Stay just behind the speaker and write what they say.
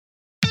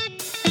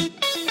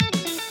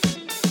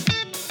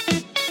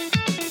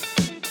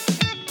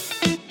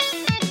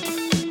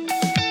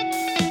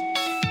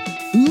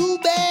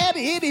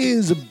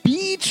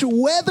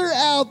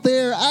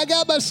I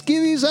got my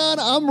skivvies on.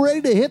 I'm ready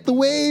to hit the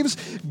waves.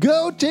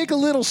 Go take a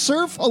little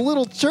surf, a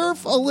little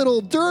turf, a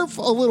little derf,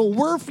 a little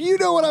wurf. You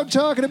know what I'm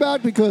talking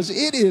about because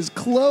it is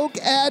Cloak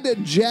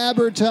and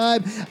Jabber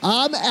time.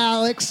 I'm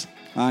Alex.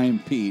 I'm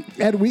Pete.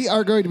 And we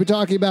are going to be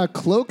talking about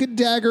Cloak and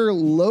Dagger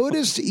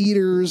Lotus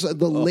Eaters,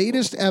 the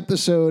latest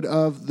episode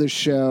of the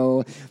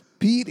show.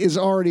 Pete is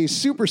already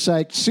super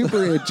psyched,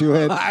 super into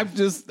it.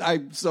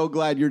 I'm so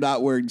glad you're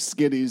not wearing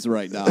skinnies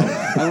right now.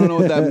 I don't know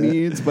what that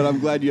means, but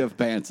I'm glad you have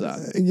pants on.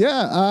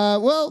 Yeah,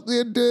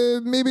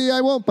 maybe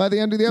I won't by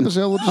the end of the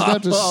episode. We'll just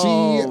have to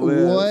see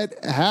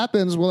what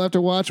happens. We'll have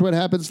to watch what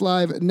happens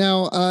live.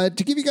 Now,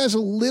 to give you guys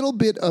a little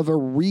bit of a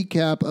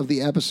recap of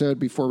the episode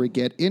before we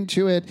get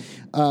into it,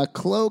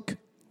 Cloak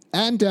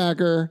and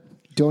Dagger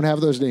don't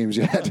have those names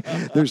yet.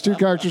 There's two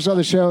characters on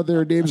the show.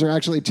 Their names are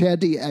actually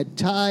Tandy and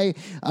Ty.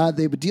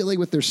 They've been dealing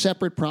with their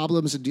separate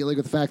problems and dealing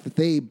with the fact that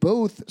they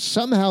both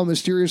somehow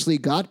mysteriously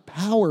got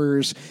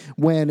powers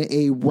when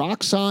a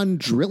Roxxon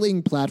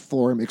drilling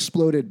platform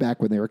exploded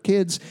back when they were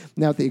kids.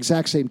 Now, at the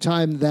exact same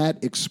time,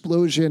 that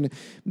explosion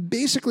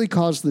basically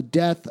caused the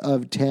death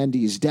of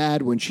Tandy's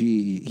dad when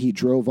he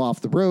drove off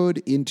the road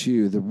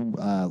into the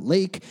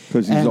lake.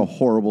 Because he's a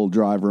horrible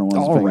driver and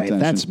wasn't paying attention.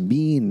 That's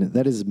mean.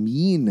 That is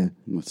mean.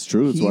 That's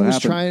true. That's he what was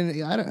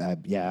happened.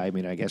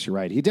 trying. I guess you're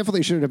right. He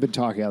definitely shouldn't have been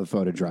talking on the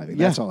phone and driving.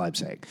 That's all I'm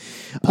saying.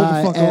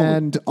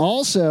 And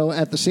also,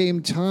 at the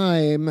same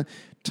time,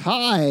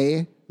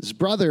 Ty's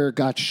brother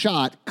got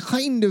shot,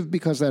 kind of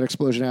because that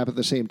explosion happened at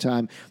the same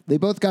time. They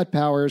both got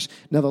powers.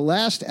 Now, the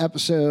last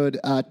episode,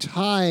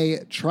 Ty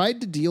tried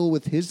to deal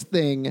with his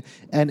thing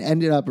and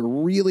ended up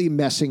really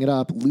messing it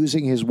up,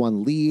 losing his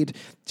one lead.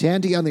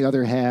 Tandy, on the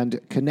other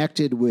hand,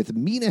 connected with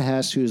Mina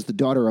Hess, who is the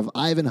daughter of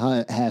Ivan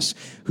Hess,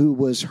 who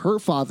was her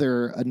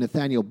father,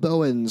 Nathaniel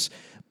Bowen's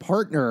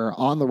partner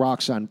on the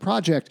Roxxon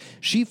project.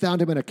 She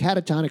found him in a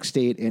catatonic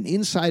state, and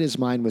inside his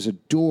mind was a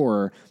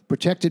door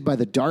protected by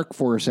the dark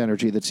force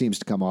energy that seems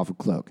to come off of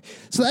Cloak.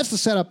 So that's the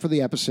setup for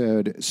the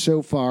episode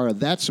so far.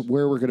 That's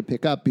where we're going to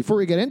pick up. Before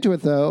we get into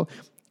it, though,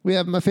 we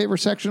have my favorite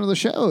section of the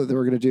show that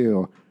we're going to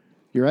do.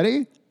 You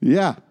ready?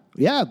 Yeah.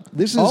 Yeah,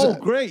 this is... Oh,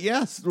 great,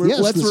 yes.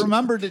 Let's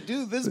remember to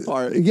do this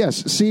part. Yes,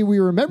 see, we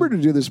remember to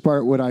do this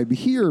part when I'm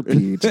here,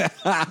 Pete,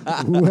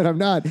 when I'm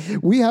not.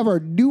 We have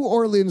our New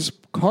Orleans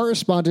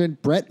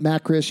correspondent, Brett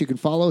Macris. You can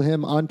follow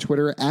him on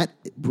Twitter, at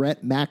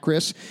Brett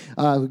Macris,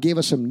 who gave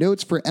us some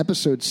notes for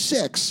episode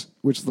 6,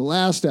 which is the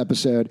last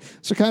episode.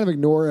 So kind of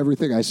ignore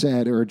everything I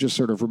said or just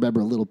sort of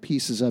remember little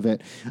pieces of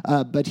it.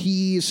 But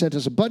he sent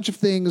us a bunch of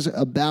things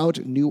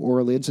about New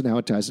Orleans and how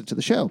it ties into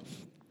the show.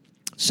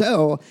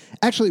 So,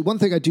 actually, one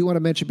thing I do want to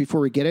mention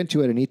before we get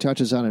into it, and he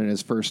touches on it in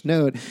his first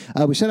note,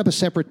 we set up a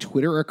separate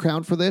Twitter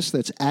account for this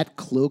that's at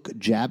Cloak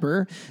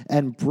Jabber,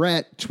 and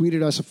Brett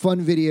tweeted us a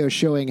fun video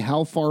showing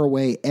how far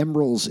away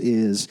Emeralds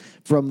is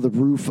from the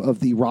roof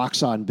of the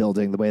Roxxon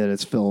building, the way that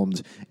it's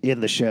filmed in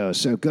the show.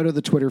 So go to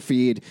the Twitter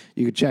feed.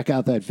 You can check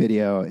out that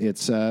video.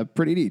 It's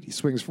pretty neat. He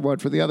swings from one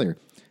for the other.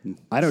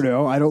 I don't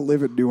know. I don't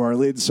live in New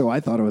Orleans, so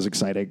I thought it was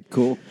exciting.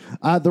 Cool.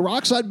 The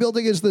Roxxon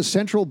building is the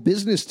central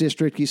business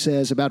district, he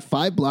says, about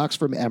 5 blocks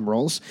from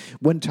Emeralds.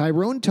 When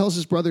Tyrone tells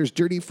his brother's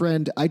dirty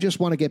friend, I just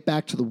want to get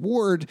back to the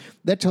ward,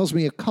 that tells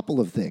me a couple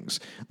of things.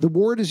 The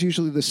ward is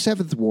usually the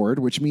 7th ward,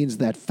 which means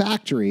that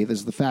factory, this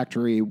is the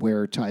factory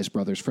where Ty's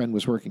brother's friend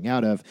was working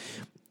out of,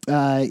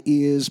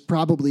 is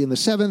probably in the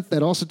 7th.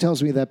 That also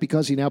tells me that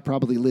because he now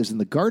probably lives in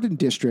the Garden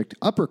District,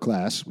 upper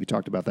class, we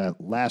talked about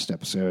that last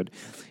episode,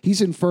 he's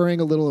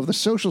inferring a little of the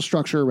social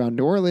structure around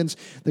New Orleans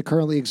that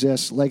currently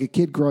exists, like a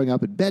kid growing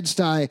up in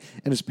Bed-Stuy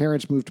and his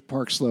parents moved to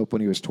Park Slope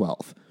when he was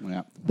 12.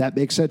 Yeah. That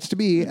makes sense to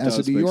me as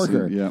a New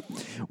Yorker. Yeah.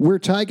 Where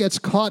Ty gets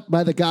caught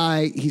by the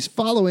guy he's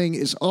following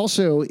is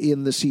also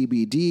in the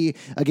CBD.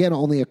 Again,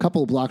 only a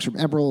couple of blocks from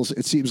Emeralds.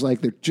 It seems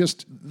like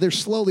they're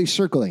slowly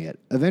circling it.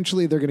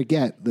 Eventually, they're going to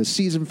get the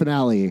season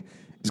finale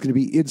is going to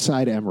be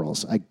inside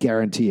Emeralds. I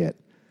guarantee it.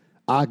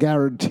 I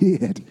guarantee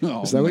it.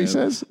 Oh, is that what he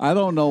says? I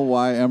don't know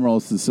why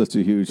Emeralds is such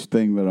a huge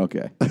thing, but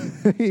okay.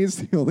 He's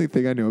the only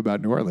thing I know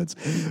about New Orleans.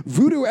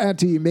 Voodoo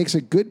Auntie makes a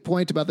good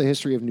point about the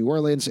history of New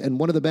Orleans, and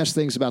one of the best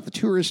things about the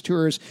tourist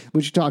tours,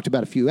 which you talked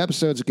about a few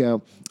episodes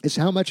ago, is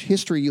how much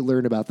history you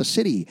learn about the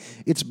city.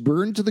 It's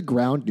burned to the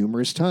ground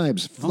numerous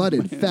times,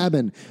 flooded,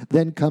 famine,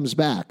 then comes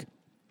back.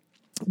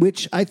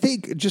 Which I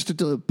think, just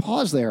to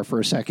pause there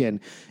for a second,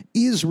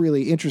 is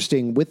really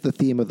interesting with the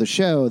theme of the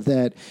show,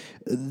 that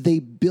they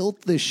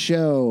built the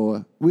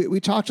show. We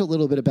talked a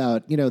little bit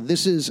about,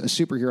 this is a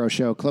superhero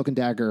show. Cloak and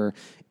Dagger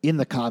in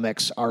the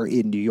comics are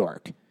in New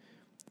York.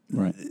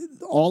 Right.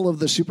 All of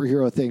the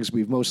superhero things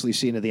we've mostly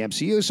seen in the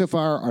MCU so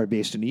far are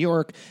based in New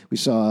York. We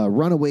saw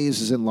Runaways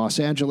is in Los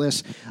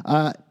Angeles.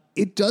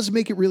 It does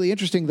make it really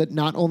interesting that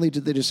not only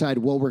did they decide,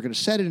 well, we're going to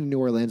set it in New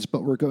Orleans,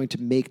 but we're going to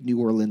make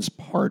New Orleans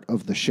part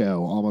of the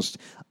show, almost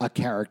a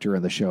character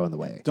in the show in the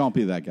way. Don't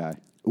be that guy.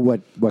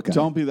 What guy?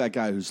 Don't be that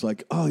guy who's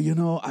like, oh,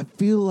 I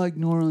feel like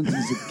New Orleans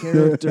is a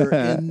character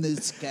in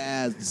this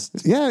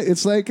cast. Yeah,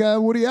 it's like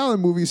Woody Allen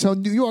movies. How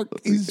New York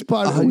is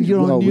part of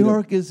New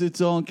York is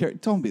its own character.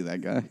 Don't be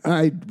that guy.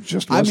 I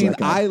just was that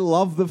guy. I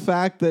love the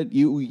fact that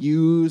you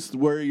used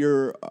where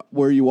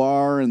you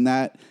are, and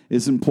that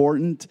is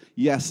important.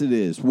 Yes, it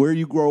is. Where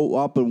you grow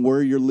up and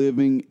where you're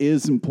living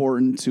is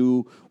important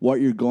to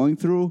what you're going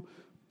through.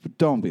 But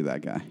don't be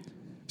that guy.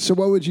 So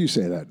what would you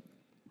say then?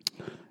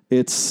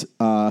 It's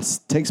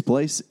takes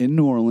place in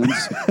New Orleans,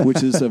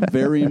 which is a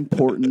very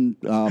important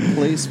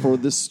place for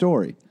this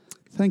story.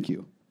 Thank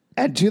you.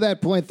 And to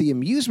that point, the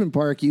amusement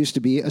park used to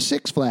be a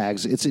Six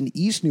Flags. It's in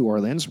East New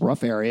Orleans,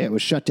 rough area. It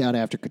was shut down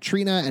after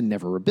Katrina and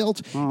never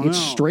rebuilt. It's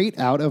straight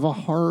out of a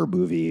horror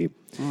movie.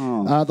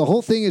 The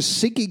whole thing is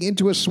sinking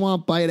into a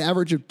swamp by an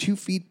average of 2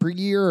 feet per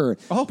year.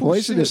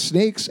 Poisonous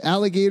snakes,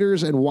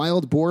 alligators, and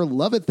wild boar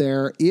love it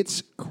there.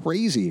 It's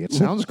crazy. It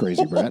sounds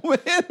crazy, Brett.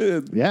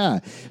 Man. Yeah.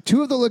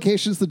 2 of the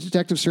locations, the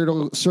Detective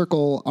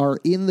Circle, are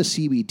in the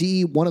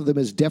CBD. One of them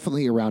is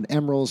definitely around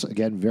Emerald's.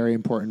 Again, very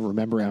important.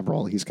 Remember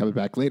Emerald. He's coming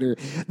back later.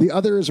 The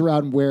other is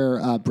around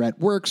where Brett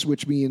works,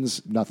 which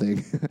means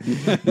nothing,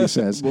 he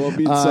says. Well, it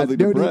means something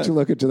to no Brett. need to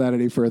look into that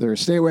any further.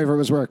 Stay away from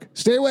his work.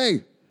 Stay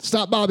away.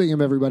 Stop bobbing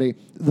him, everybody.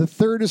 The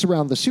third is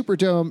around the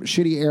Superdome,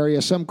 shitty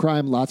area, some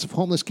crime, lots of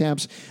homeless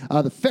camps.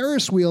 The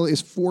Ferris wheel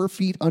is 4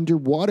 feet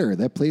underwater.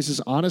 That place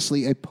is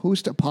honestly a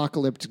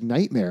post-apocalyptic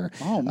nightmare.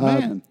 Oh,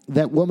 man.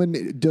 That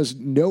woman does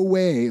no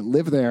way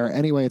live there.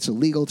 Anyway, it's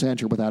illegal to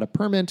enter without a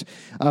permit.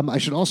 I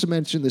should also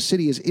mention the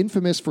city is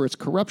infamous for its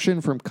corruption,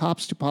 from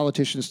cops to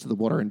politicians to the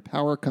water and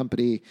power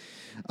company.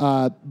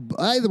 By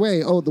the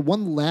way, the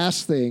one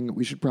last thing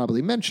we should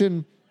probably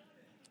mention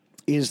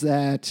is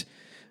that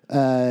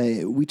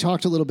we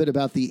talked a little bit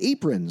about the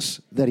aprons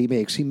that he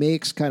makes. He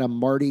makes kind of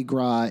Mardi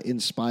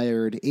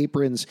Gras-inspired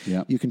aprons.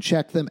 Yep. You can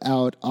check them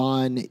out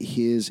on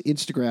his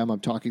Instagram. I'm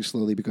talking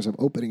slowly because I'm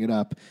opening it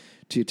up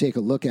to take a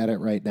look at it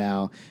right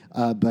now.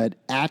 But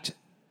at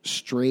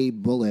Stray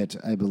Bullet,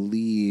 I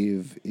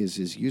believe, is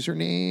his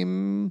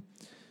username.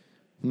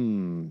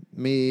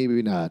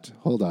 Maybe not.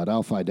 Hold on.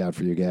 I'll find out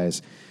for you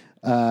guys.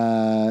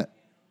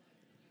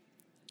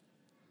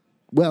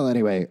 Well,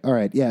 anyway, all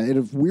right. Yeah,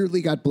 it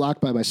weirdly got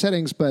blocked by my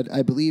settings, but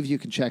I believe you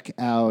can check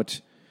out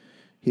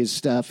his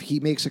stuff. He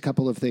makes a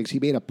couple of things. He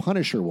made a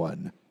Punisher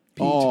one,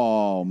 Pete,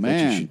 Oh, which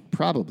man. you should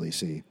probably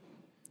see.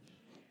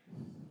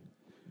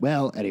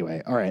 Well,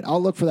 anyway, all right.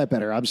 I'll look for that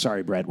better. I'm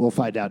sorry, Brett. We'll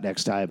find out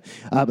next time.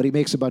 But he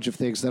makes a bunch of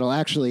things that'll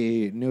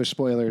actually, no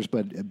spoilers,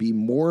 but be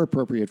more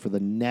appropriate for the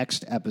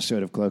next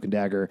episode of Cloak and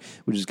Dagger,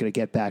 which is going to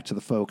get back to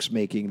the folks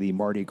making the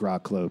Mardi Gras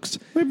cloaks.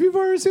 Wait, you've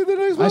already seen the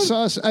next one?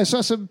 I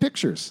saw some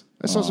pictures.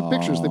 They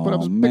put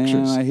up some man,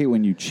 pictures. I hate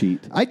when you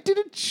cheat. I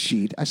didn't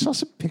cheat. I saw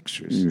some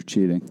pictures. You're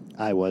cheating.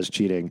 I was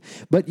cheating.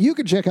 But you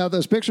can check out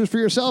those pictures for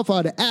yourself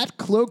on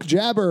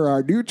 @CloakJabber,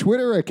 our new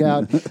Twitter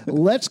account.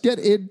 Let's get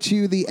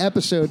into the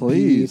episode,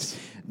 Please.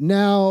 Pete.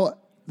 Now,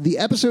 the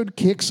episode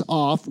kicks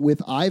off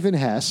with Ivan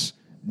Hess,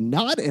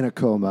 not in a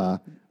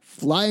coma,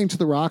 flying to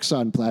the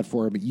Roxxon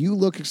platform. You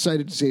look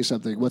excited to say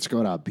something. What's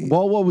going on, Pete?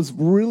 Well, what was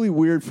really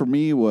weird for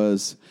me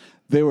was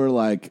they were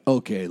like,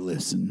 okay,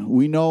 listen,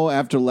 we know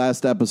after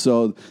last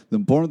episode, the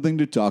important thing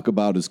to talk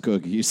about is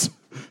cookies.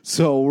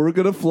 So we're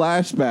going to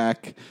flash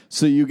back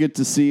so you get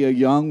to see a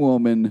young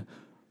woman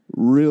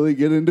really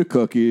get into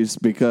cookies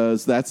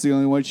because that's the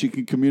only way she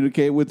can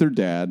communicate with her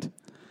dad.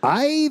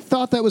 I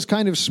thought that was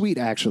kind of sweet,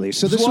 actually.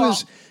 So this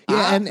was...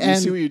 Yeah, and you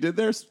see what you did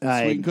there?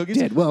 Sweet cookies?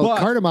 Did. Well, But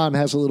cardamom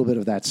has a little bit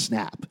of that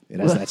snap. It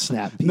has that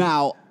snap. Pete.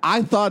 now,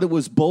 I thought it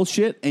was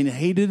bullshit and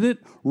hated it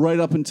right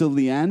up until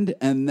the end.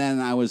 And then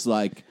I was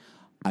like,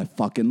 I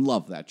fucking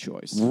love that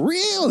choice.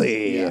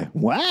 Really? Yeah.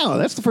 Wow,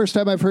 that's the first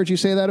time I've heard you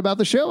say that about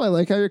the show. I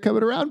like how you're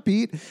coming around,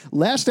 Pete.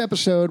 Last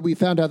episode, we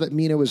found out that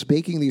Mina was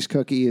baking these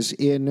cookies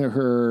in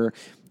her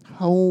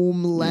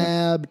home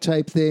lab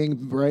type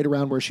thing right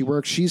around where she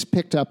works. She's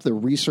picked up the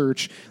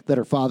research that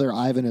her father,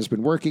 Ivan, has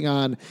been working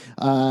on.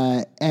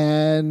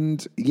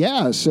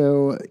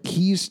 So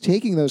he's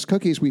taking those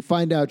cookies. We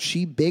find out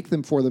she baked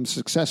them for them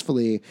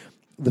successfully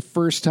the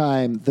first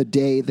time, the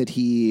day that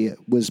he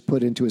was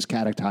put into his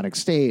catatonic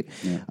state,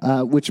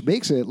 which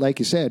makes it, like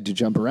you said, to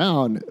jump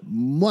around,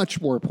 much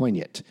more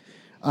poignant.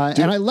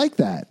 And I like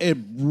that. It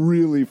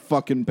really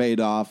fucking paid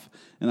off,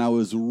 and I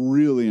was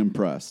really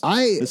impressed.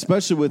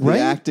 Especially with the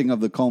acting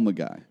of the coma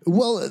guy.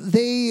 Well,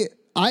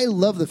 I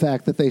love the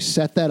fact that they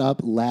set that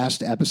up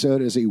last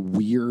episode as a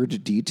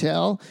weird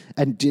detail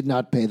and did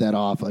not pay that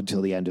off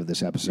until the end of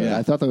this episode. Yeah.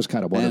 I thought that was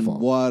kind of wonderful.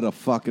 And what a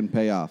fucking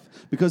payoff.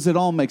 Because it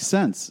all makes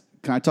sense.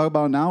 Can I talk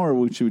about it now,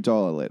 or should we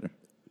talk about it later?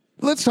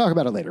 Let's talk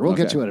about it later. We'll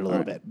get to it in a little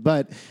right. bit.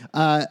 But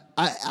I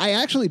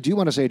actually do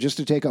want to say, just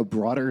to take a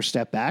broader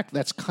step back,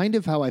 that's kind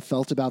of how I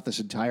felt about this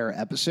entire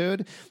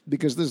episode,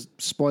 because this is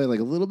spoiling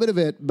a little bit of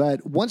it.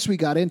 But once we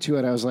got into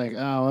it, I was like,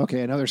 oh,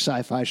 okay, another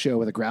sci-fi show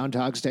with a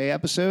Groundhog's Day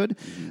episode.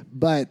 Mm-hmm.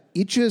 But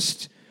it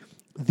just...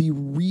 the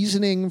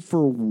reasoning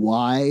for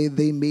why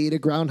they made a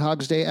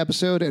Groundhog's Day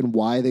episode and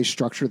why they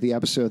structured the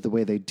episode the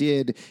way they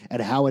did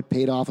and how it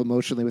paid off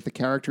emotionally with the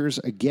characters,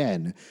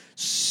 again,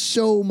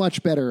 so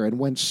much better and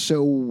went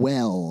so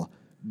well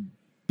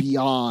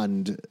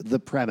beyond the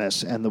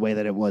premise and the way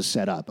that it was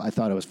set up. I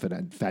thought it was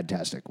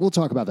fantastic. We'll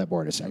talk about that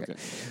more in a second. Okay.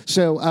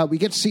 So we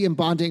get to see him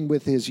bonding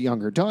with his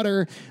younger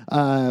daughter,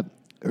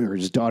 or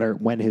his daughter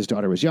when his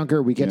daughter was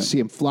younger. We get to see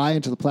him fly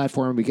into the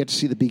platform. We get to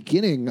see the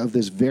beginning of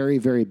this very,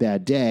 very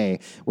bad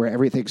day where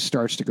everything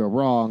starts to go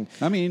wrong.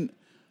 I mean,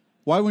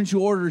 why wouldn't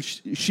you order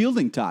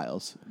shielding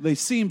tiles? They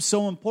seem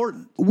so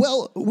important.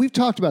 Well, we've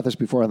talked about this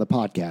before on the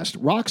podcast.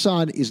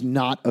 Roxxon is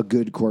not a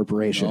good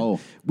corporation. Oh,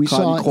 we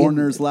saw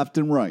corners left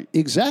and right.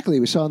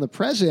 Exactly. We saw in the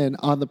present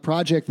on the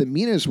project that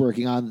Mina's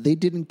working on, they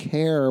didn't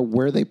care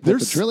where they put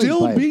the drilling pipe.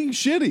 They're still being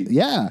shitty.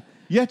 Yeah.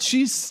 Yet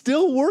she's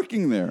still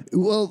working there.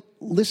 Well,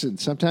 listen,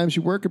 sometimes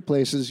you work at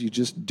places you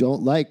just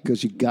don't like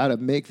because you got to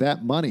make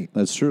that money.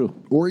 That's true.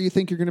 Or you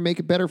think you're going to make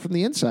it better from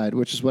the inside,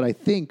 which is what I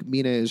think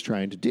Mina is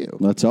trying to do.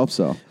 Let's hope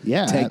so.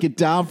 Yeah. Take it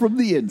down from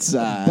the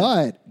inside.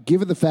 But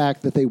given the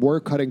fact that they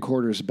were cutting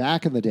corners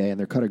back in the day and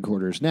they're cutting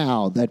corners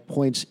now, that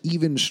points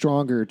even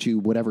stronger to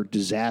whatever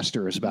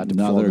disaster is about to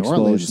befall New Orleans.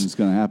 Another explosion is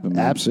going to happen,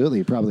 man.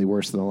 Absolutely. Probably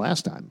worse than the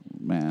last time.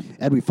 Man.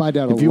 And we find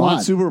out if you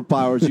want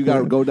superpowers, you got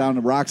to go down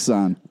to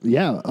Roxxon.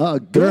 Yeah.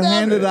 They're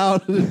handed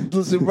out the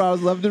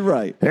superpowers left and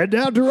right. Head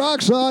down to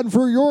Roxxon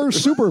for your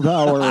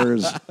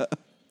superpowers.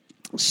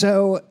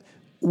 So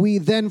we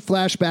then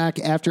flash back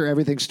after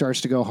everything starts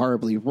to go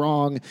horribly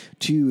wrong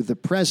to the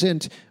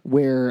present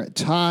where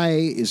Ty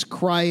is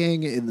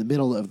crying in the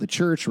middle of the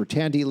church where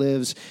Tandy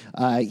lives.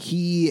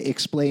 He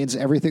explains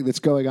everything that's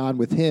going on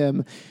with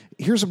him.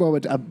 Here's a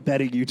moment I'm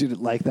betting you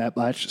didn't like that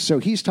much. So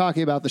he's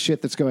talking about the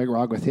shit that's going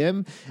wrong with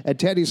him. And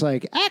Tandy's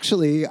like,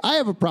 actually, I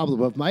have a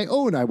problem of my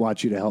own I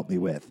want you to help me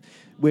with.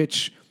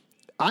 Which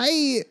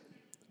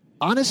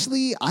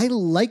honestly, I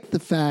like the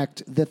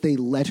fact that they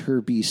let her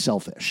be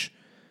selfish.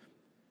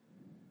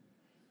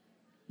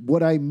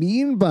 What I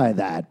mean by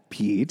that,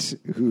 Pete,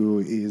 who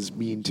is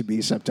mean to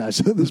me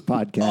sometimes on this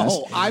podcast.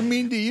 Oh, I'm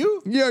mean to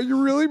you? Yeah,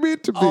 you're really mean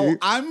to me. Oh,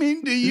 I'm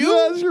mean to you?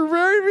 Yes, you're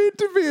very mean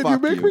to me, and Fuck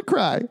you make you. me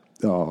cry.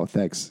 Oh,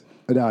 thanks.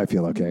 Now I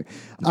feel okay.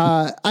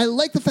 I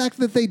like the fact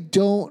that they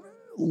don't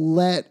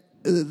let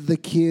the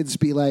kids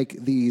be like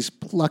these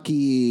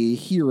plucky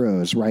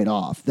heroes right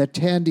off. That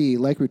Tandy,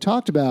 like we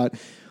talked about,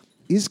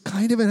 is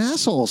kind of an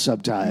asshole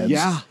sometimes.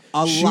 Yeah,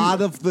 a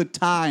lot of the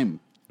time.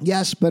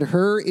 Yes, but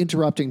her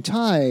interrupting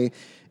Ty,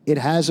 it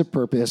has a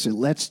purpose. It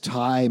lets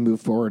Ty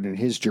move forward in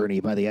his journey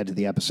by the end of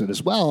the episode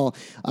as well.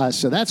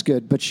 So that's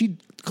good. But she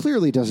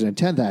clearly doesn't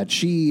intend that.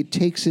 She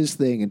takes his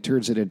thing and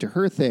turns it into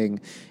her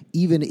thing,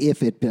 even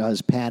if it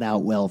does pan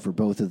out well for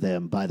both of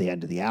them by the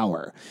end of the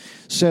hour.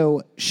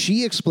 So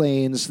she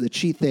explains that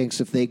she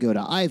thinks if they go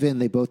to Ivan,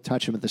 they both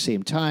touch him at the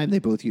same time, they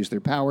both use their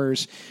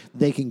powers,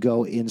 they can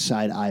go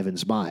inside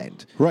Ivan's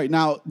mind. Right.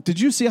 Now, did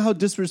you see how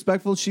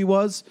disrespectful she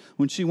was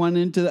when she went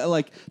into that?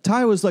 Like,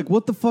 Ty was like,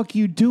 what the fuck are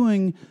you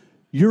doing?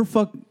 You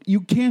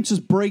can't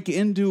just break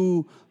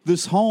into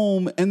this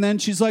home. And then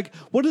she's like,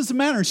 what does it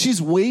matter? She's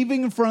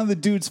waving in front of the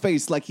dude's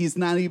face like he's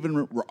not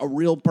even a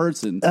real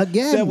person.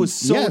 Again, that was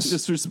so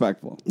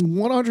disrespectful.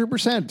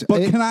 100%.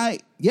 But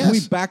can we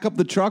back up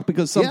the truck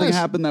because something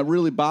happened that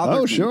really bothered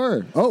me? Oh,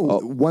 sure.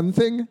 One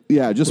thing?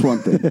 Yeah, just one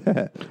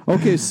thing.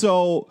 Okay,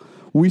 so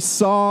we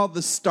saw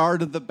the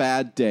start of the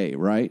bad day,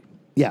 right?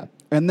 Yeah.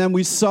 And then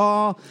we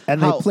saw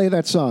they play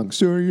that song.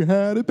 So you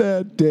had a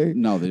bad day.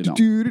 No, they don't.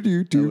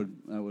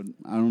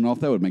 I don't know if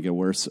that would make it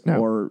worse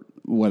or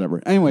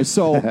whatever. Anyway,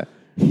 so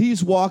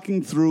he's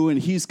walking through and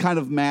he's kind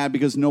of mad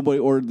because nobody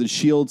ordered the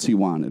shields he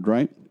wanted,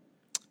 right?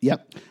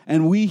 Yep.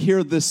 And we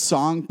hear this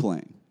song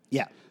playing.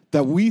 Yeah.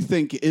 That we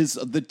think is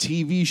the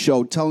TV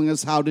show telling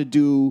us how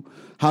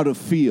to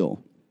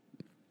feel.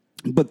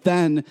 But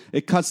then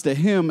it cuts to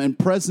him in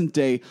present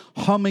day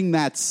humming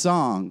that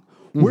song.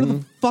 Mm-hmm. Where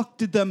the fuck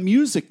did that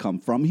music come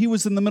from? He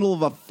was in the middle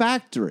of a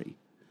factory.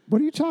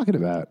 What are you talking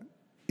about?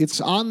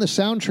 It's on the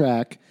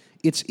soundtrack.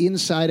 It's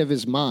inside of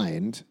his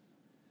mind.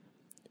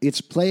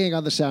 It's playing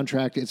on the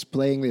soundtrack.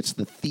 It's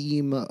the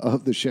theme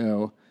of the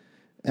show.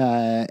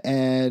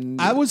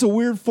 And I was a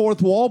weird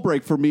fourth wall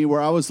break for me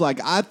where I was like,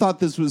 I thought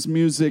this was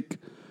music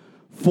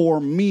for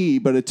me,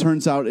 but it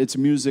turns out it's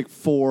music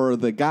for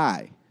the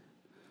guy.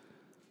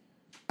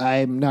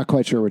 I'm not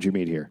quite sure what you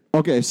mean here.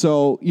 Okay,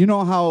 so you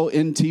know how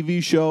in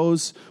TV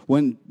shows,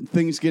 when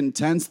things get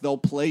intense, they'll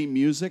play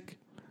music?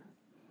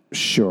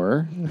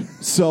 Sure.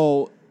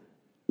 So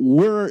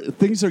where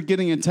things are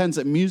getting intense,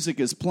 that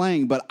music is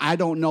playing, but I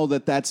don't know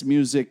that that's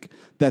music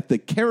that the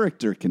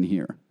character can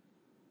hear.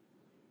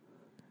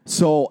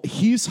 So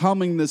he's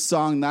humming this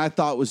song that I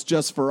thought was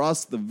just for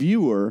us, the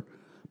viewer,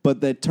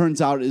 but that turns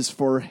out is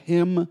for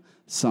him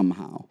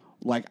somehow.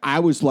 Like, I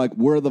was like,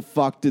 where the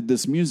fuck did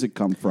this music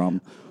come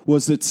from?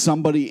 Was it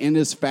somebody in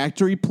his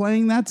factory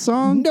playing that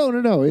song?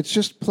 No. It's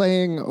just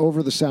playing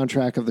over the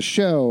soundtrack of the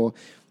show.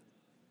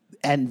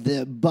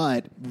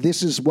 But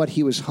this is what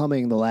he was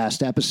humming the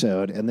last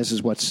episode, and this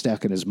is what's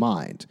stuck in his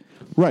mind.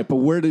 Right, but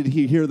where did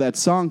he hear that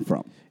song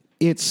from?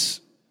 It's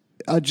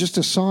just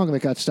a song that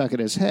got stuck in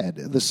his head.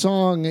 The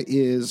song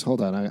is,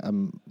 hold on,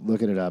 I'm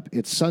looking it up.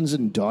 It's Sons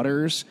and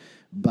Daughters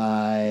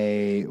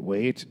by,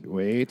 by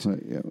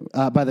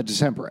the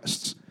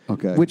Decemberists.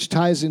 Okay. Which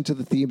ties into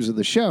the themes of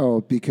the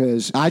show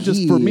because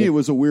for me, it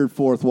was a weird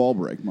fourth wall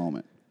break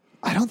moment.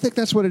 I don't think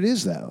that's what it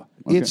is, though.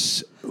 Okay.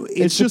 It's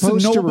just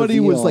that nobody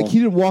was like, he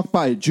didn't walk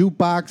by a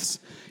jukebox.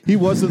 He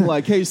wasn't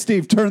like, hey,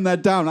 Steve, turn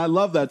that down. I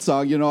love that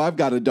song. You know, I've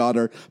got a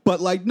daughter. But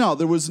like, no,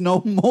 there was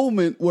no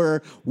moment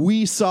where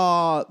we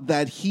saw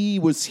that he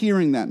was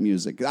hearing that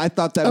music. I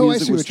thought that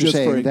music I see was what you're just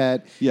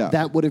saying. for...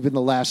 That would have been the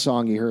last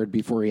song he heard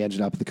before he ended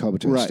up in the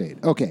comatose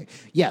state. Okay.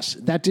 Yes,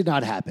 that did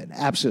not happen.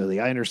 Absolutely.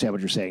 I understand what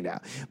you're saying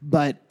now.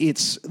 But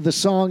the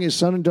song is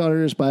Son and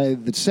Daughters by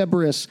the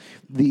Decemberists.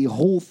 The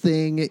whole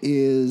thing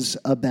is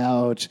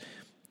about...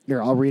 Here,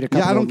 I'll read a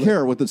couple. Yeah, I don't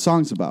care what the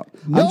song's about.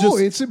 No,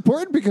 it's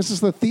important because it's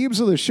the themes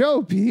of the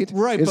show, Pete.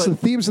 Right, it's the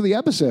themes of the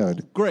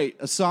episode. Great.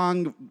 A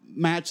song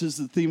matches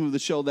the theme of the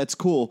show. That's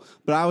cool.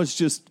 But I was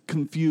just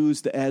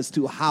confused as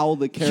to how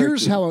the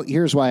character...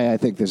 Here's why I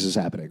think this is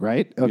happening,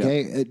 right?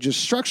 Okay? Yeah. Just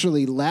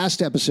structurally,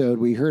 last episode,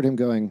 we heard him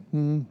going...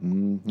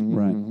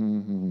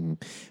 right.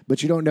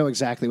 But you don't know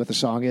exactly what the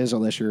song is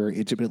unless you're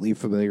intimately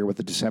familiar with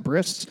the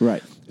Decemberists.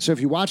 Right. So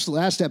if you watch the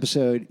last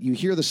episode, you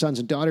hear the Sons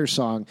and Daughters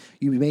song,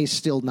 you may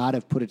still not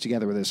have put it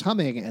together with his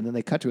humming, and then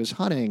they cut to his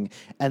humming,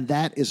 and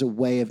that is a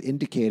way of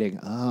indicating,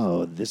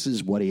 oh, this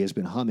is what he has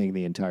been humming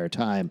the entire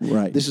time.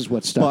 Right. This is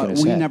what's stuck in his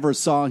head. But we never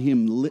saw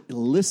him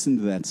listen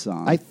to that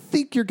song. I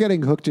think you're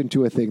getting hooked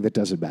into a thing that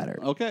doesn't matter.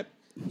 Okay.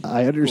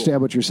 I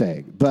understand what you're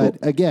saying. But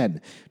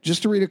again,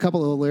 just to read a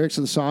couple of the lyrics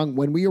of the song,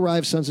 when we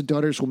arrive, sons and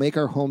daughters will make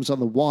our homes on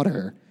the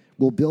water.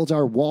 We'll build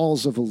our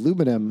walls of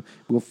aluminum.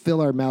 We'll fill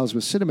our mouths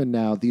with cinnamon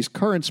now. These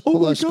currents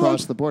pull us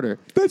across the border.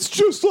 That's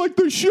just like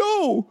the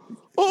show.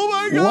 Oh,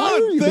 my God. Why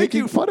are you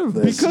making fun of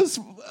this? Because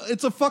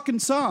it's a fucking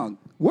song.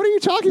 What are you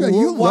talking about?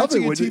 You love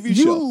it. TV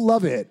show. You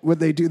love it when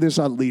they do this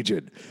on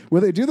Legion.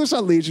 When they do this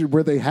on Legion,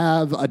 where they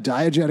have a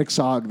diegetic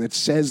song that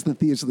says the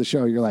themes of the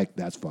show, you're like,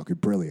 that's fucking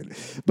brilliant.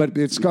 But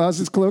it's because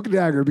it's Cloak and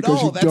Dagger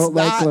because you don't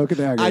like Cloak and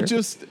Dagger.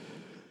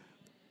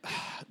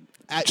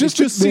 It just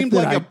seemed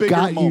like a bigger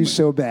moment. I got you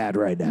so bad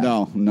right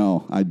now.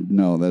 No,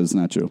 that is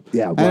not true.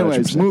 Yeah. 100%.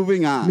 Anyways,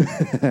 moving on.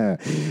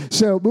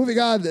 So moving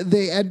on,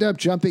 they end up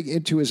jumping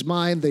into his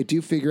mind. They do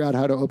figure out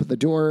how to open the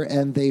door,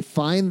 and they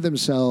find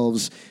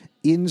themselves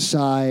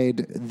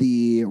inside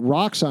the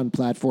Roxxon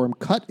platform,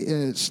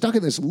 stuck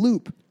in this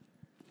loop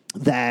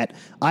that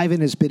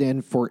Ivan has been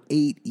in for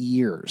 8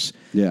 years.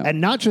 Yeah.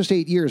 And not just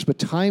 8 years, but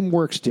time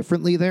works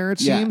differently there, it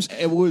seems.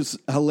 It was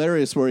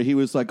hilarious where he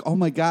was like, oh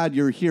my God,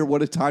 you're here.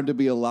 What a time to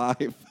be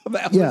alive.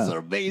 That was an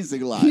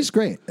amazing line. He's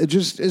great.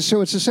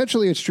 So it's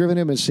essentially, it's driven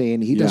him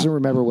insane. He doesn't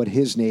remember what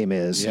his name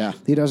is. Yeah.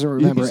 He doesn't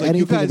remember anything.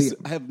 You guys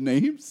have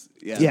names?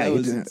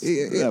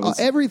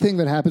 Everything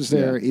that happens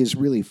there is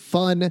really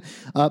fun.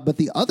 But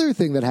the other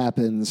thing that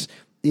happens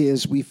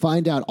is we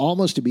find out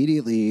almost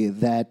immediately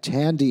that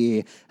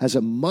Tandy has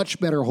a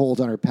much better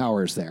hold on her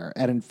powers there.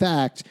 And in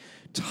fact,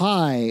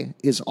 Ty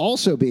is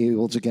also being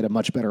able to get a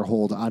much better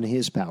hold on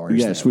his powers.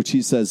 Yes, there. which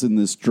he says in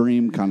this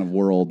dream kind of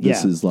world,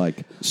 this is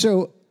like...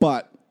 So...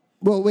 But...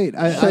 Well, wait.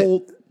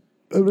 Hold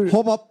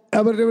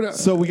up.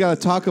 So we got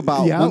to talk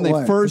about when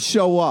they first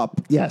show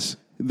up. Yes.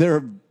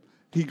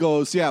 He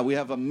goes, we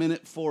have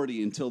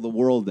 1:40 until the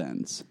world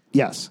ends.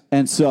 Yes.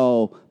 And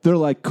so they're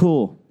like,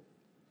 cool.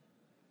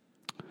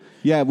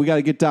 Yeah, we got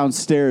to get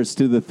downstairs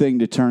to the thing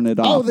to turn it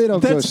off. Oh, they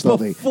don't go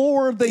slowly. That's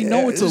before they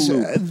know it's a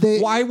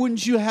loop. Why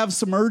wouldn't you have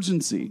some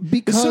urgency?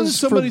 Because as soon as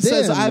somebody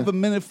says, I have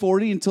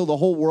 1:40 until the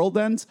whole world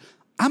ends,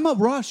 I'm a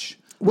rush.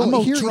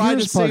 Well, here's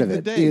part of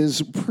it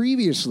is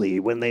previously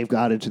when they've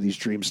got into these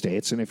dream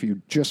states, and if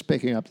you're just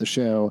picking up the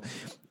show,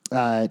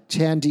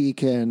 Tandy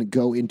can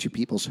go into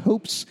people's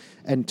hopes,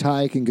 and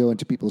Ty can go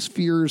into people's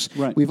fears.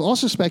 Right. We've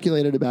also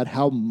speculated about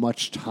how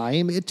much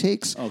time it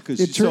takes. Oh,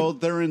 so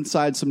they're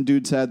inside some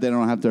dude's head. They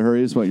don't have to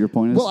hurry, is what your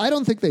point is? Well, I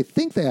don't think they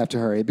have to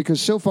hurry because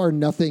so far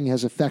nothing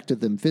has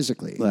affected them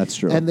physically. That's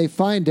true. And they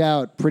find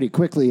out pretty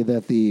quickly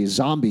that the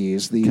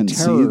zombies, the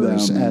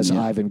terrors, as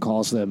Ivan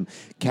calls them,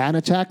 can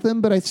attack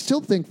them. But I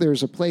still think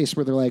there's a place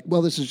where they're like,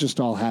 well, this is just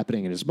all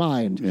happening in his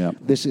mind. Yeah.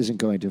 This isn't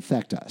going to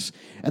affect us.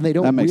 And they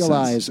don't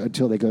realize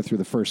until they go through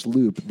the first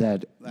loop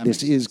that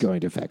this is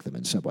going to affect them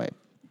in some way.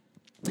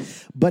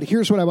 But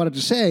here's what I wanted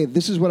to say.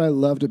 This is what I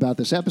loved about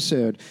this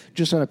episode,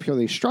 just on a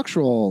purely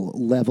structural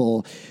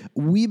level.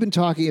 We've been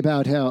talking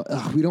about how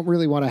we don't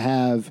really want to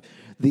have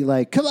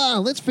the come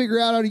on, let's figure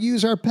out how to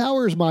use our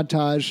powers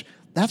montage.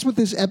 That's what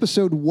this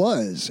episode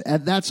was,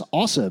 and that's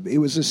awesome. It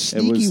was a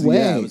sneaky way.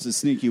 Yeah, it was a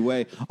sneaky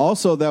way.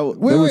 Also,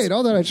 wait,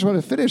 hold on. I just want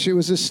to finish. It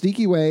was a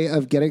sneaky way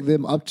of getting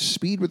them up to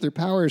speed with their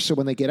powers, so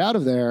when they get out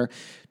of there,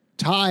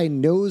 Ty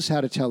knows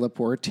how to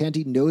teleport.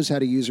 Tandy knows how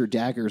to use her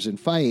daggers and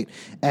fight,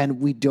 and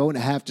we don't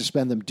have to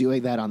spend them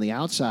doing that on the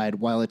outside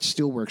while it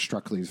still works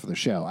structurally for the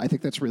show. I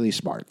think that's really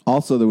smart.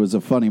 Also, there was a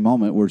funny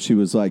moment where she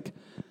was like,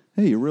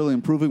 hey, you're really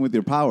improving with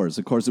your powers.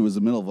 Of course, it was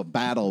the middle of a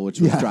battle,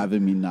 which was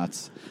driving me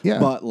nuts. Yeah.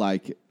 But,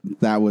 like,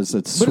 that was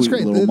a sweet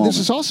little moment. This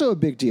is also a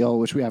big deal,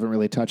 which we haven't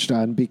really touched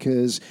on,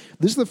 because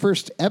this is the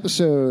first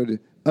episode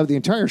of the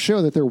entire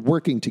show that they're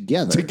working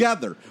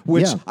together.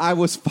 Which I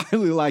was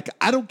finally like,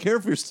 I don't care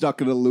if you're stuck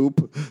in a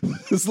loop.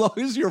 As long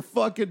as you're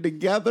fucking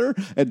together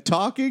and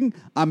talking,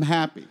 I'm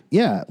happy.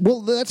 Yeah.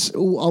 Well, that's a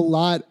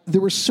lot.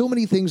 There were so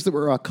many things that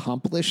were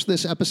accomplished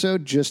this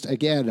episode, just,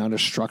 again, on a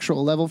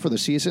structural level for the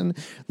season.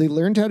 They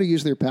learned how to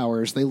use their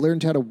powers. They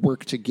learned how to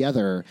work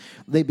together.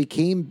 They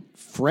became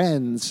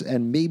friends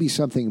and maybe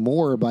something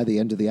more by the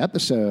end of the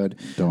episode.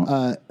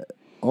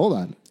 Hold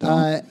on.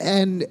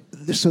 And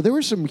so there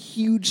were some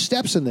huge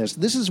steps in this.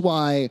 This is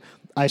why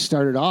I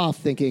started off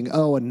thinking,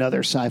 oh, another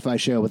sci-fi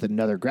show with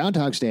another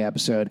Groundhog's Day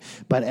episode,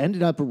 but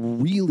ended up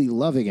really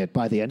loving it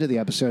by the end of the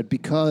episode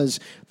because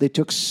they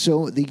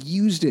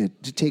used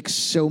it to take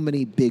so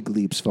many big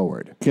leaps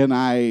forward. Can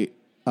I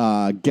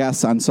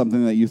guess on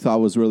something that you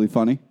thought was really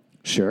funny?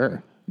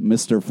 Sure.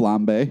 Mr.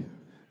 Flambe.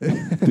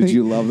 Did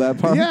you love that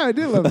part? Yeah, I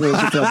did love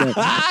Mr.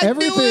 Flambe.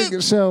 Everything.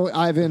 So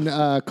Ivan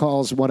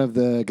calls one of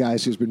the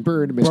guys who's been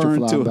burned Mr.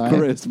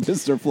 Flambe.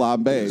 Mr.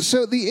 Flambe.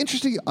 So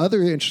the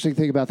other interesting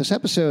thing about this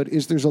episode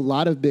is there's a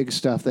lot of big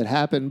stuff that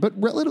happened, but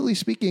relatively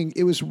speaking,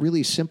 it was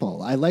really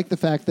simple. I like the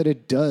fact that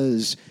it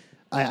does.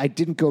 I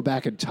didn't go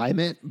back and time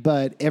it,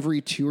 but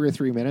every 2 or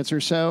 3 minutes or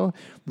so,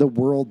 the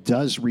world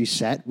does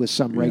reset with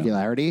some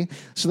regularity.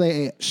 So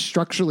they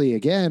structurally,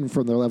 again,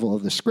 from the level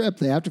of the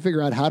script, they have to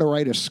figure out how to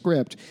write a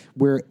script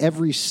where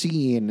every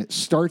scene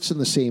starts in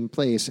the same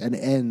place and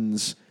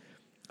ends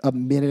a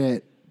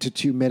minute to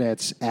 2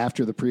 minutes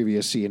after the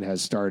previous scene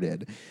has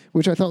started,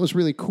 which I thought was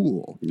really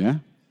cool. Yeah.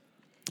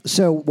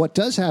 So what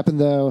does happen,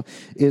 though,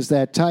 is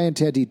that Ty and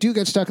Tandy do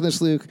get stuck in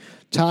this loop.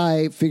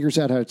 Ty figures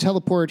out how to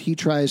teleport. He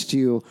tries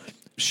to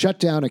shut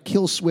down a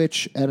kill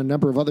switch and a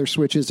number of other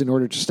switches in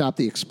order to stop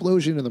the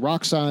explosion in the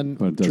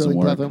Roxxon drilling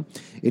platform.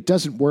 It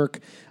doesn't work.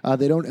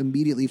 They don't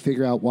immediately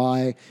figure out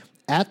why.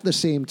 At the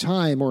same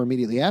time, or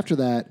immediately after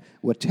that,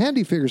 what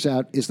Tandy figures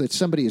out is that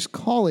somebody is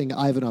calling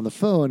Ivan on the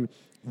phone.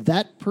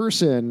 That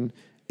person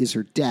is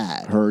her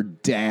dad. Her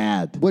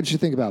dad. What did you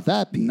think about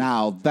that, Pete?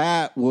 Now,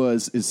 that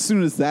was, as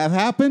soon as that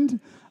happened,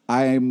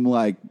 I'm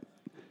like,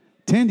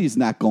 Tandy's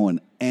not going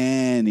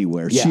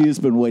anywhere. Yeah. She has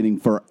been waiting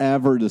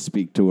forever to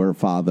speak to her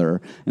father.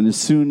 And as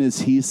soon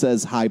as he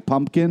says, hi,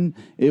 pumpkin,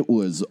 it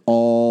was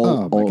all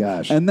oh, my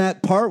gosh. And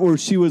that part where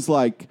she was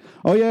like,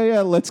 oh,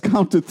 yeah, let's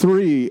count to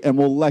 3 and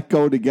we'll let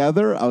go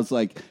together. I was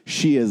like,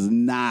 she is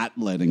not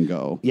letting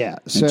go. Yeah.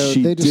 So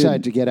they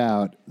decide to get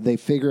out. They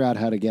figure out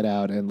how to get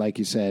out. And like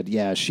you said,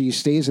 yeah, she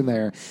stays in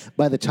there.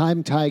 By the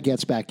time Ty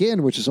gets back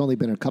in, which has only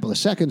been a couple of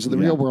seconds in the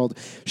real world,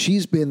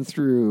 she's been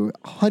through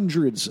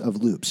hundreds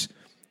of loops.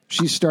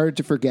 She started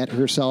to forget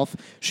herself.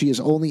 She is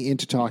only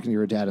into talking to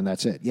her dad, and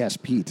that's it. Yes,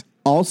 Pete.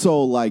 Also,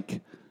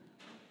 like,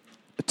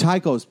 Ty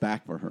goes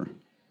back for her.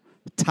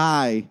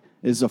 Ty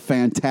is a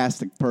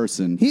fantastic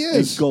person. He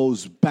is. He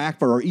goes back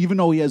for her, even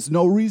though he has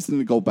no reason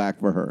to go back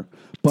for her.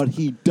 But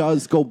he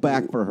does go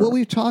back for her. Well,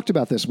 we've talked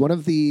about this. One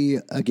of the,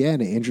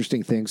 again,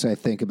 interesting things I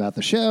think about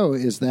the show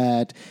is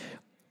that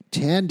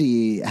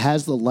Tandy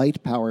has the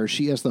light power.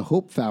 She has the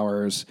hope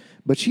powers,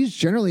 but she's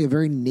generally a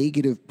very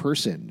negative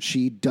person.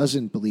 She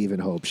doesn't believe in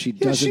hope. She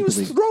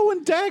was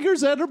throwing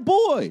daggers at her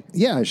boy.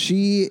 Yeah,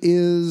 she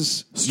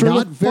is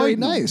not very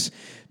nice.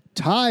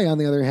 Ty, on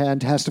the other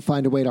hand, has to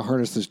find a way to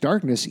harness this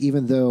darkness,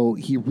 even though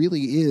he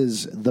really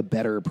is the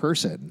better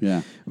person.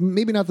 Yeah.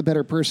 Maybe not the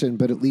better person,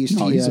 but at least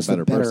he has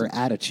the better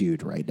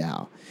attitude right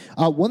now.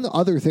 One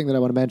other thing that I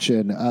want to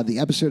mention, the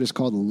episode is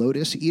called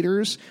Lotus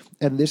Eaters,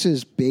 and this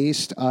is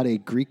based on a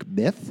Greek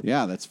myth.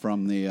 Yeah, that's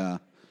from the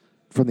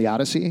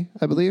Odyssey,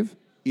 I believe.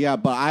 Yeah,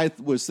 but I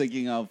was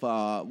thinking of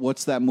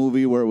what's that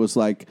movie where it was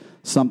like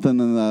something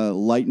in the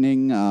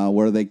lightning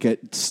where they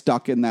get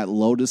stuck in that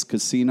Lotus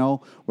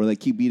casino where they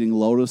keep eating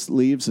lotus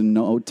leaves and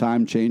no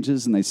time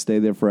changes and they stay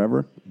there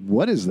forever?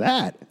 What is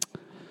that?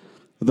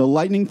 The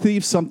Lightning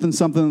Thief, something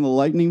in the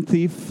Lightning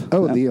Thief.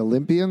 Oh, the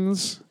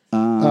Olympians?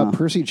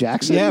 Percy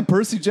Jackson? Yeah,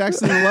 Percy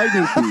Jackson, the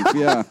Lightning Thief,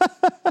 yeah.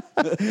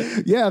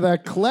 Yeah,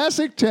 that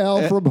classic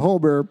tale from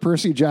Homer,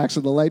 Percy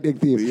Jackson, the Lightning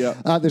Thief.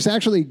 Yeah. This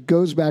actually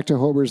goes back to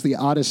Homer's The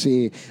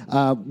Odyssey,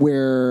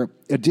 where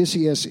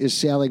Odysseus is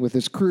sailing with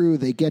his crew.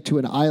 They get to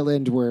an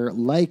island where,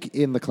 like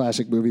in the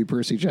classic movie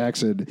Percy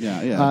Jackson,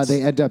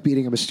 they end up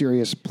eating a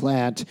mysterious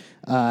plant,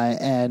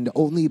 and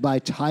only by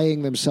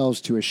tying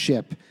themselves to a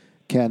ship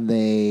can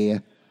they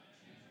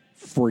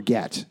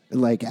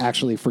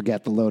actually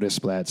forget the lotus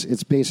plants.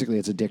 It's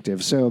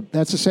addictive. So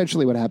that's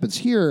essentially what happens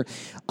here.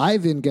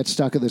 Ivan gets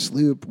stuck in this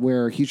loop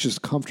where he's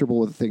just comfortable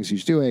with the things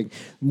he's doing.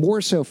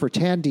 More so for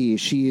Tandy,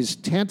 she's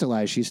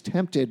tantalized. She's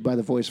tempted by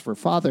the voice of her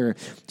father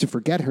to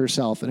forget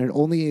herself. And it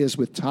only is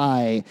with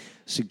Ty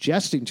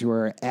suggesting to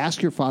her,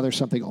 ask your father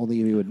something only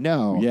you would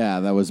know. Yeah,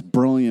 that was a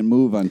brilliant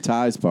move on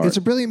Ty's part. It's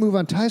a brilliant move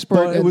on Ty's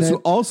part. But it was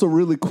also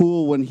really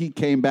cool when he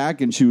came back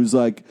and she was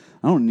like,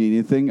 I don't need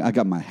anything. I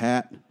got my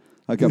hat.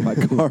 I got my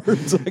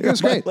cards. It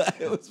was great.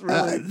 It was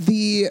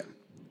really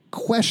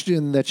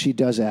question that she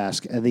does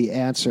ask, and the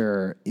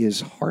answer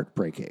is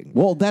heartbreaking.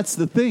 Well, that's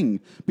the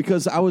thing,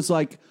 because I was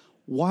like,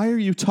 why are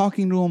you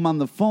talking to him on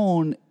the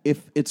phone?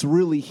 If it's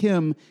really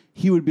him,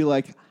 he would be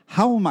like,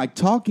 how am I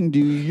talking to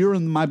you? You're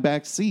in my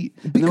back seat.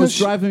 And it was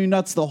driving me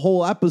nuts the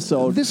whole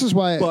episode. This is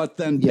why, but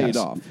then paid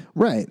off.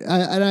 Right.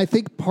 And I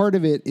think part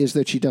of it is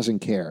that she doesn't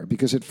care,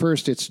 because at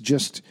first it's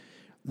just,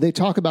 they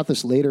talk about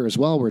this later as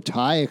well, where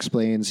Ty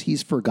explains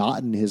he's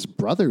forgotten his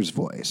brother's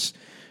voice.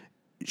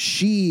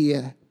 She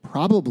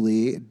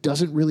probably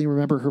doesn't really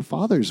remember her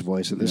father's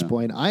voice at this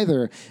point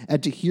either.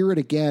 And to hear it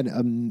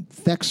again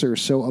affects her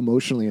so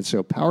emotionally and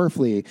so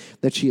powerfully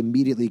that she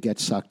immediately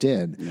gets sucked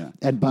in. Yeah.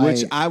 And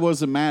which I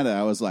wasn't mad at.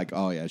 I was like,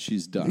 oh, yeah,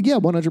 she's done. Yeah,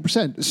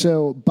 100%. Yeah.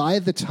 So by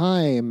the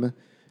time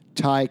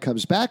Ty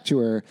comes back to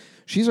her,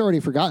 she's already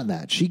forgotten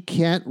that. She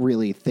can't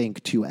really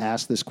think to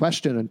ask this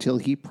question until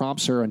he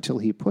prompts her, until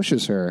he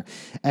pushes her.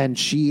 And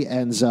she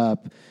ends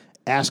up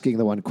asking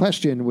the one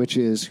question, which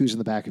is, who's in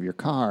the back of your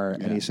car?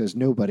 And he says,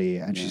 nobody.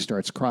 And she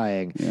starts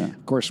crying. Yeah.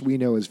 Of course, we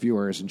know as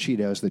viewers, and she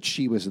knows that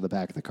she was in the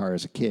back of the car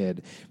as a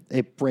kid.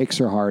 It breaks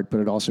her heart, but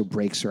it also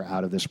breaks her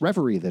out of this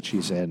reverie that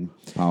she's in.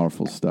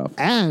 Powerful stuff.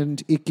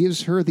 And it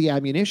gives her the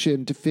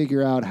ammunition to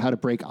figure out how to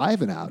break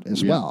Ivan out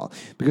as well.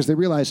 Because they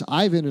realize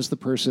Ivan is the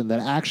person that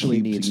actually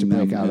needs to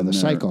break out of the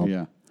cycle.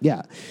 Yeah.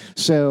 Yeah.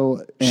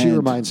 So she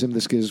reminds him,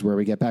 this is where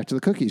we get back to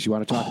the cookies. You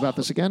want to talk about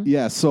this again?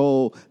 Yeah.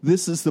 So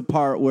this is the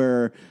part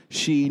where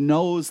she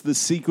knows the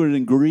secret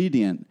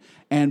ingredient,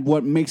 and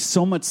what makes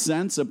so much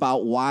sense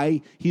about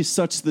why he's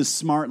such this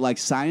smart, like,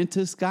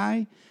 scientist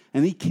guy,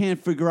 and he can't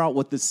figure out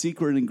what the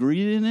secret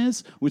ingredient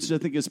is, which I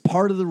think is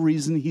part of the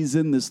reason he's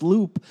in this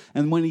loop.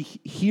 And when he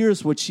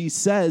hears what she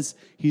says,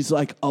 he's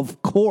like,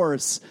 of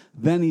course.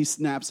 Then he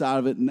snaps out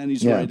of it, and then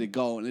he's ready to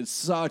go. And it's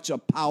such a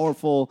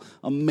powerful,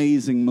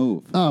 amazing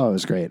move. Oh, it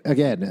was great.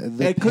 Again,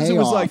 the payoff it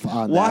was like,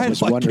 on why that was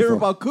do I wonderful. care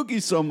about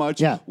cookies so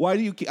much? Yeah. Why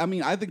do you? I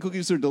mean, I think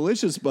cookies are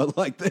delicious, but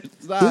like,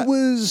 it's not. It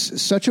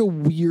was such a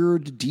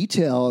weird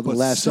detail in the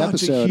last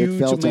episode. It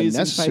felt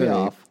unnecessary.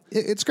 Payoff.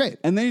 It's great.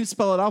 And they didn't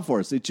spell it out for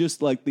us. It's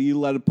just like you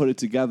let it put it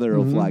together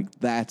of like,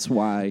 that's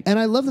why. And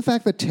I love the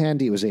fact that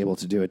Tandy was able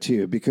to do it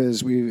too,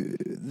 because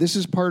this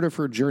is part of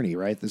her journey,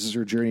 right? This is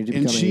her journey to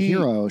becoming a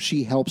hero.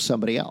 She helps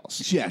somebody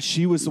else. Yeah,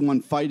 she was the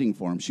one fighting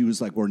for him. She was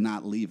like, we're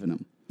not leaving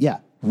him. Yeah.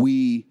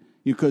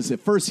 Because at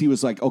first he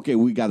was like, okay,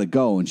 we got to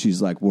go. And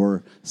she's like,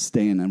 we're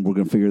staying and we're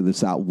going to figure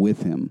this out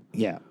with him.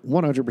 Yeah,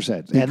 100%.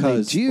 Because and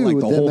they do, like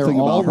the whole thing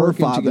about her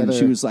father, together. and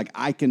she was like,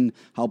 I can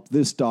help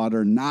this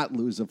daughter not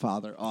lose a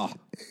father. Oh,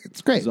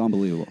 it's great. It's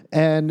unbelievable.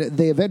 And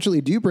they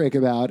eventually do break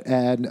him out,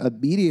 and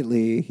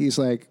immediately he's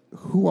like,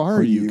 who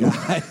are you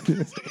guys?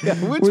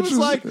 Which was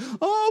like,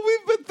 oh,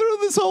 we've been through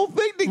this whole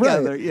thing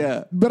together. Right.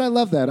 Yeah. But I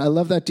love that. I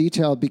love that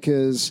detail,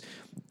 because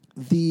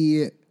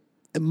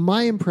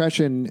my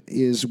impression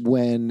is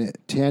when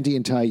Tandy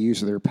and Ty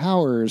use their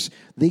powers,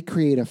 they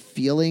create a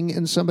feeling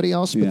in somebody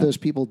else, but those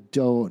people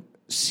don't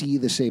see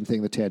the same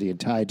thing that Tandy and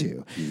Ty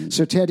do. Mm-hmm.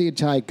 So Tandy and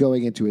Ty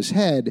going into his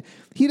head,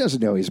 he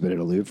doesn't know he's been in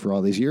a loop for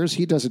all these years.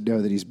 He doesn't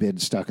know that he's been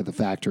stuck at the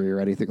factory or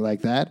anything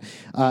like that.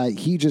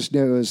 He just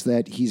knows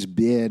that he's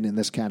been in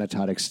this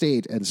catatonic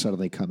state and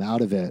suddenly come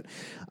out of it.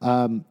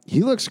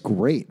 He looks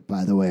great,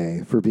 by the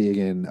way, for being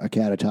in a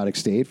catatonic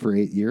state for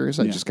 8 years.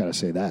 I just got to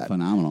say that.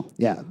 Phenomenal.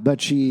 Yeah,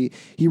 but he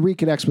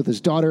reconnects with his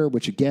daughter,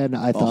 which again,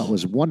 I thought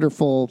was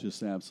wonderful.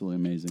 Just absolutely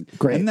amazing.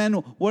 Great. And then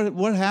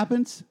what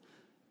happens?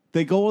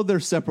 They go their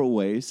separate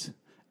ways,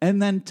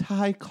 and then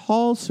Ty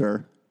calls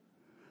her,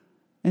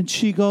 and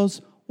she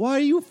goes, why are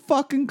you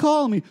fucking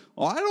calling me?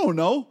 Oh, I don't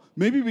know.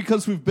 Maybe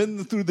because we've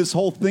been through this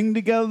whole thing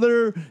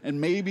together,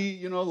 and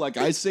maybe, like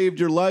I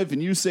saved your life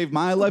and you saved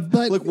my life.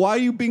 But like, why are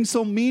you being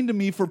so mean to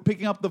me for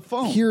picking up the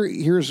phone?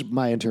 Here's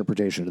my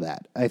interpretation of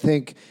that. I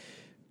think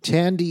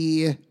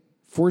Tandy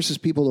forces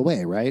people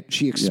away, right?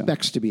 She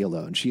expects to be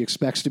alone. She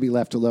expects to be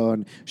left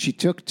alone. She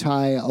took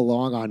Ty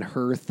along on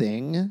her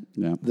thing,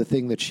 the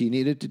thing that she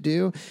needed to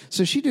do.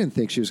 So she didn't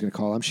think she was going to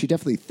call him. She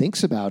definitely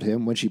thinks about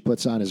him when she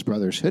puts on his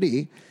brother's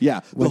hoodie.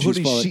 Yeah, the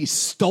hoodie she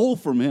stole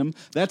from him.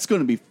 That's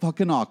going to be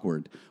fucking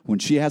awkward when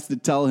she has to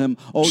tell him,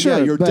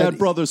 your dead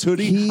brother's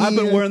hoodie. I've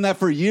been wearing that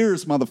for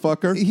years,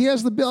 motherfucker. He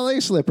has the ballet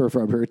slipper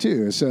from her,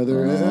 too. So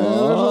there's a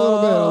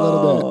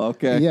little bit.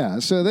 Okay. Yeah,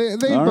 so they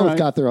both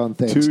got their own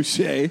things.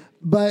 Touche.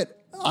 But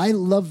I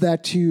love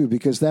that too,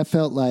 because that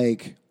felt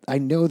like, I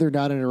know they're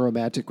not in a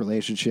romantic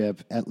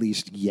relationship, at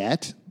least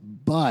yet,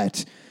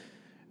 but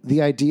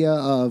the idea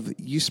of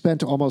you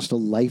spent almost a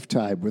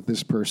lifetime with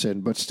this person,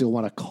 but still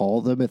want to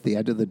call them at the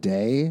end of the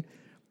day,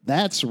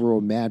 that's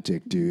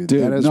romantic, dude.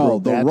 That is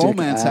the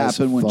romance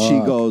happened when she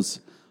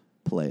goes,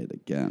 play it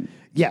again.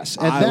 Yes,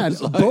 and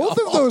both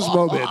of those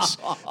moments,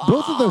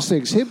 both of those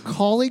things, him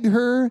calling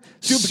her,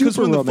 because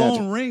when romantic. The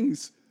phone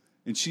rings,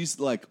 and she's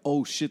like,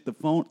 oh, shit, the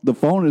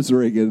phone is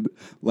ringing.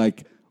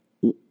 Like,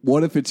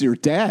 what if it's your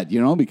dad,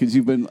 Because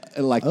you've been,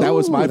 like, that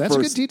was my that's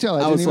first. That's good detail.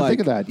 I didn't even think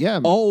of that. Yeah.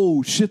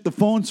 Oh, shit, the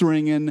phone's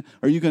ringing.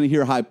 Are you going to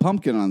hear High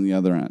Pumpkin on the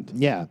other end?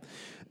 Yeah.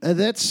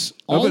 That's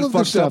I've all been of the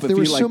fucked stuff. up if There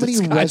were he, so like, many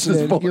disguised his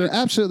resident. voice. You're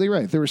absolutely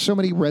right. There were so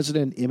many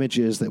resident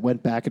images that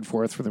went back and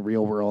forth from the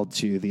real world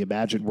to the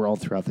imagined world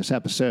throughout this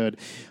episode.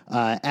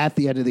 At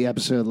the end of the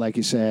episode, like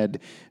you said,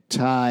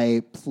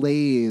 Ty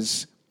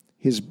plays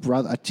his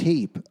brother a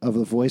tape of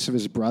the voice of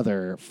his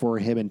brother for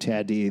him and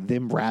Tandy.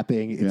 Them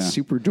rapping. It's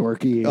super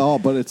dorky. Oh,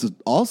 but it's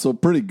also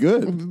pretty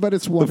good. But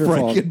it's The wonderful.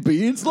 Franken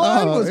Beans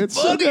line Oh, was it's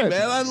so funny, good.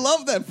 man. I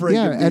love that Franken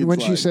Yeah, Beans and when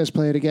line. she says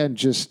 "play it again,"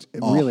 just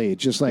really,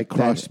 just like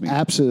crushed that, me.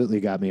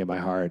 absolutely got me in my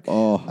heart.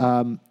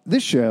 Oh.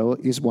 This show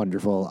is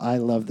wonderful. I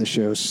love the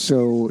show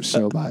so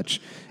much.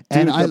 Dude,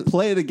 And I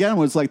Play It Again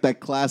was like that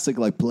classic,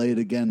 like, play it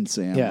again,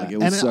 Sam. yeah, Like, it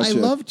was and such I a,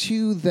 love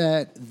too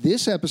that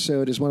this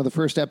episode is one of the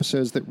first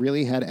episodes that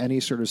really had any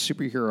sort of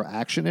superhero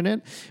action in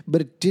it, but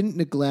it didn't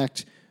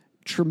neglect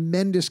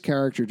tremendous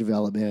character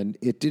development.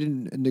 It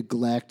didn't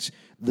neglect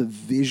the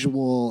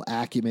visual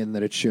acumen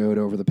that it showed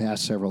over the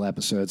past several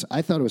episodes.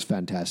 I thought it was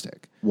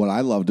fantastic. What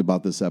I loved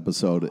about this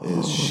episode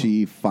is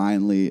she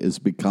finally is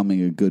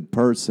becoming a good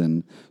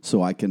person,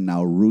 so I can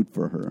now root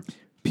for her.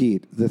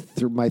 Pete,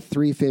 my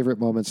three favorite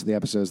moments of the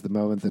episode is the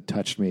moment that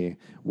touched me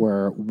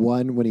were,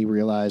 one, when he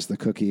realized the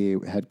cookie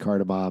had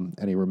cardamom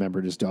and he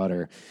remembered his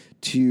daughter.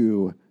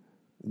 Two,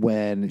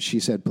 when she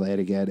said play it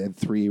again. And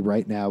three,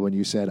 right now when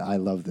you said, I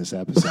love this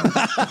episode.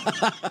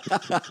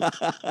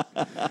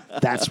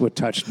 That's what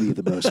touched me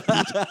the most,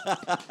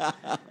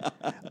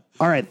 Pete.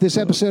 All right, this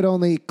episode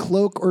only,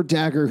 Cloak or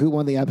Dagger, who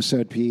won the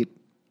episode, Pete?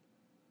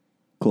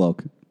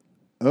 Cloak.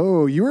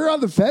 Oh, you were on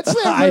the fence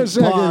there for a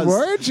second,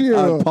 weren't you?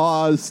 I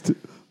paused.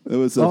 It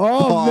was a Oh,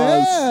 pause.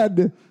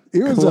 man.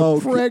 It was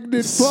Cloak a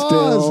pregnant pause.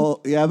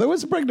 still, yeah, there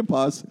was a pregnant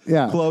pause.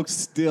 Yeah. Cloak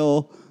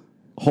still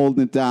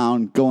holding it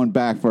down, going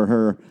back for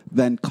her,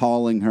 then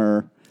calling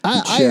her,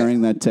 and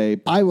sharing that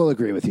tape. I will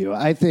agree with you.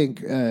 I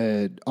think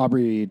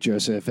Aubrey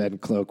Joseph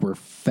and Cloak were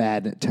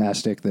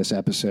fantastic this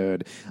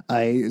episode.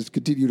 I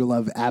continue to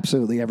love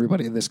absolutely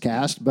everybody in this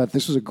cast, but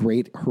this was a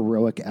great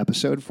heroic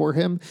episode for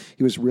him.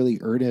 He was really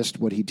earnest.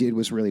 What he did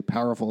was really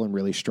powerful and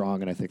really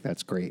strong, and I think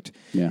that's great.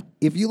 Yeah.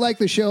 If you like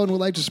the show and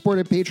would like to support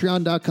it,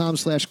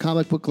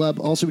 patreon.com/comic book club.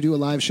 Also, we do a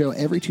live show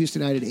every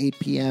Tuesday night at 8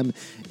 p.m.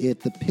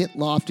 at the Pit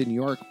Loft in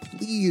York.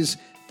 Please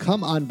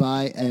come on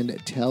by and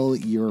tell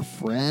your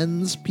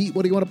friends. Pete,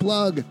 what do you want to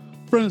plug?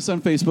 Friend us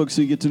on Facebook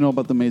so you get to know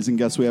about the amazing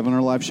guests we have on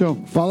our live show.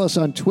 Follow us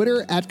on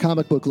Twitter at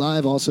Comic Book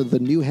Live, also the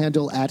new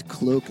handle at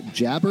Cloak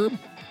Jabber.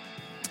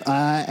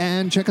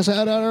 And check us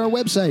out on our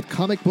website,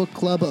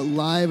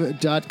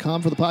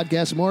 comicbookclublive.com for the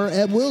podcast and more.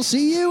 And we'll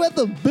see you at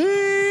the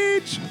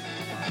beach.